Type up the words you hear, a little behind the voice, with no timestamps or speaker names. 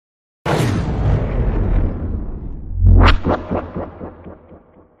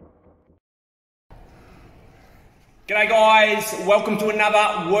G'day guys, welcome to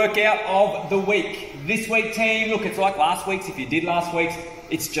another workout of the week. This week team, look, it's like last week's. If you did last week's,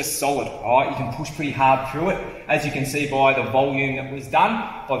 it's just solid, all right? You can push pretty hard through it, as you can see by the volume that was done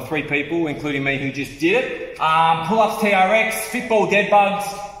by the 3 people, including me, who just did it. Pull-ups, TRX, fitball, dead bugs,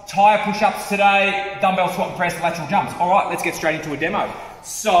 tire push-ups today, dumbbell squat and press, lateral jumps. All right, let's get straight into a demo.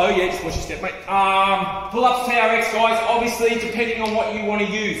 So, yeah, just watch your step, mate. Pull-ups, TRX, guys, obviously, depending on what you want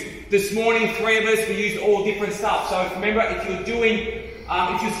to use. This morning, 3 of us, we used all different stuff. So remember, if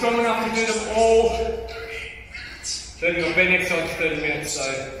you're strong enough to do them all, 30 or bed exercise 30 minutes,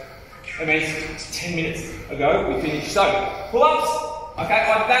 so that means 10 minutes ago we finished. So, pull-ups, okay,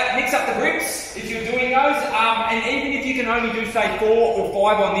 like that, mix up the grips if you're doing those, and even if you can only do, say, 4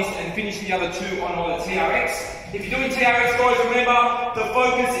 or 5 on this and finish the other 2 on either TRX. If you're doing TRX, guys, remember, the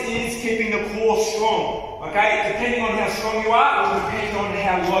focus is keeping the core strong, okay? Depending on how strong you are, it will depend on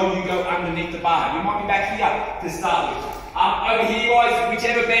how low you go underneath the bar. You might be back here to start with. Over here, guys,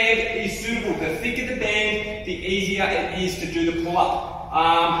 whichever band is suitable. The thicker the band, the easier it is to do the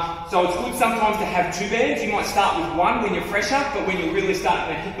pull-up. So it's good sometimes to have 2 bands. You might start with 1 when you're fresher, but when you're really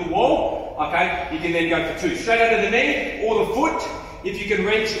starting to hit the wall, okay, you can then go for 2. Straight under the knee or the foot, if you can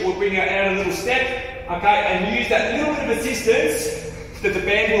reach or bring it out a little step. Okay, and use that little bit of assistance that the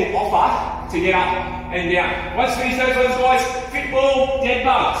band will offer to get up and down. Once you finish those ones, guys, fit ball, dead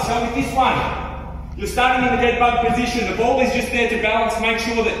bug. So with this one, you're starting in the dead bug position. The ball is just there to balance. Make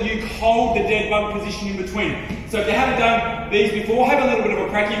sure that you hold the dead bug position in between. So if you haven't done these before, have a little bit of a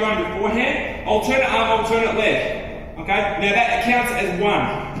cracky run beforehand. Alternate arm, alternate leg. Okay, now that counts as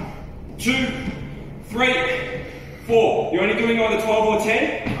 1, 2, 3, 4. You're only doing either 12 or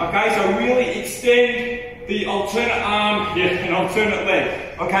 10. Okay, so really extend the alternate arm, and alternate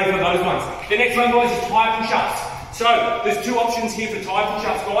leg. Okay, for those ones. The next one, guys, is tire push-ups. So there's 2 options here for tire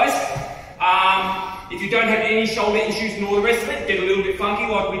push-ups, guys. If you don't have any shoulder issues and all the rest of it, get a little bit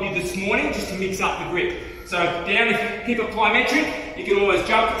funky like we did this morning, just to mix up the grip. So down, if you keep it plyometric, you can always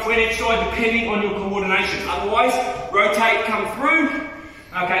jump between each side depending on your coordination. Otherwise, rotate, come through.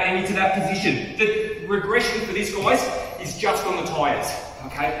 Okay, and into that position. The regression for this, guys, is just on the tires.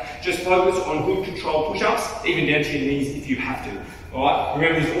 Okay, just focus on good control push-ups, even down to your knees if you have to. All right,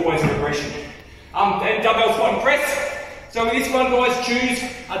 remember there's always regression. And dumbbell squat and press. So with this one, guys, choose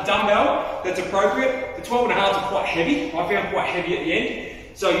a dumbbell that's appropriate. The 12.5s are quite heavy. I found quite heavy at the end.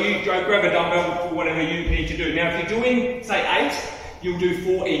 So you go grab a dumbbell for whatever you need to do. Now, if you're doing, say, 8, you'll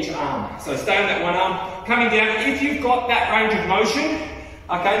do 4 each arm. So stay on that one arm. Coming down, if you've got that range of motion,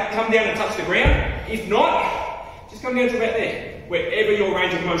 okay, come down and touch the ground. If not, just come down to about there, wherever your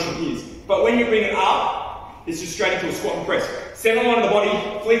range of motion is. But when you bring it up, it's just straight into a squat and press. Center line of the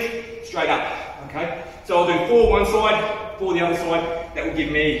body, flick, straight up, okay? So I'll do 4 one side, 4 the other side. That will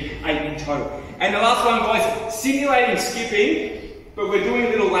give me 8 in total. And the last one, guys, simulating skipping, but we're doing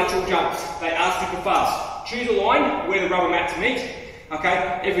little lateral jumps. They are super fast. Choose a line where the rubber mats meet,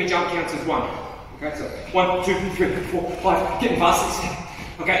 okay? Every jump counts as 1. Okay, so 1, 2, 3, 4, 5, getting fast.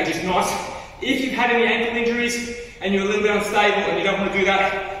 Okay, just nice. If you've had any ankle injuries and you're a little bit unstable and you don't want to do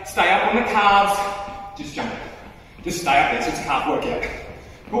that, stay up on the calves, just jump. Just stay up there, it's just a calf workout.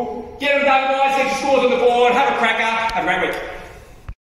 Cool. Get them done, guys, get your scores on the board, have a cracker, have a great week.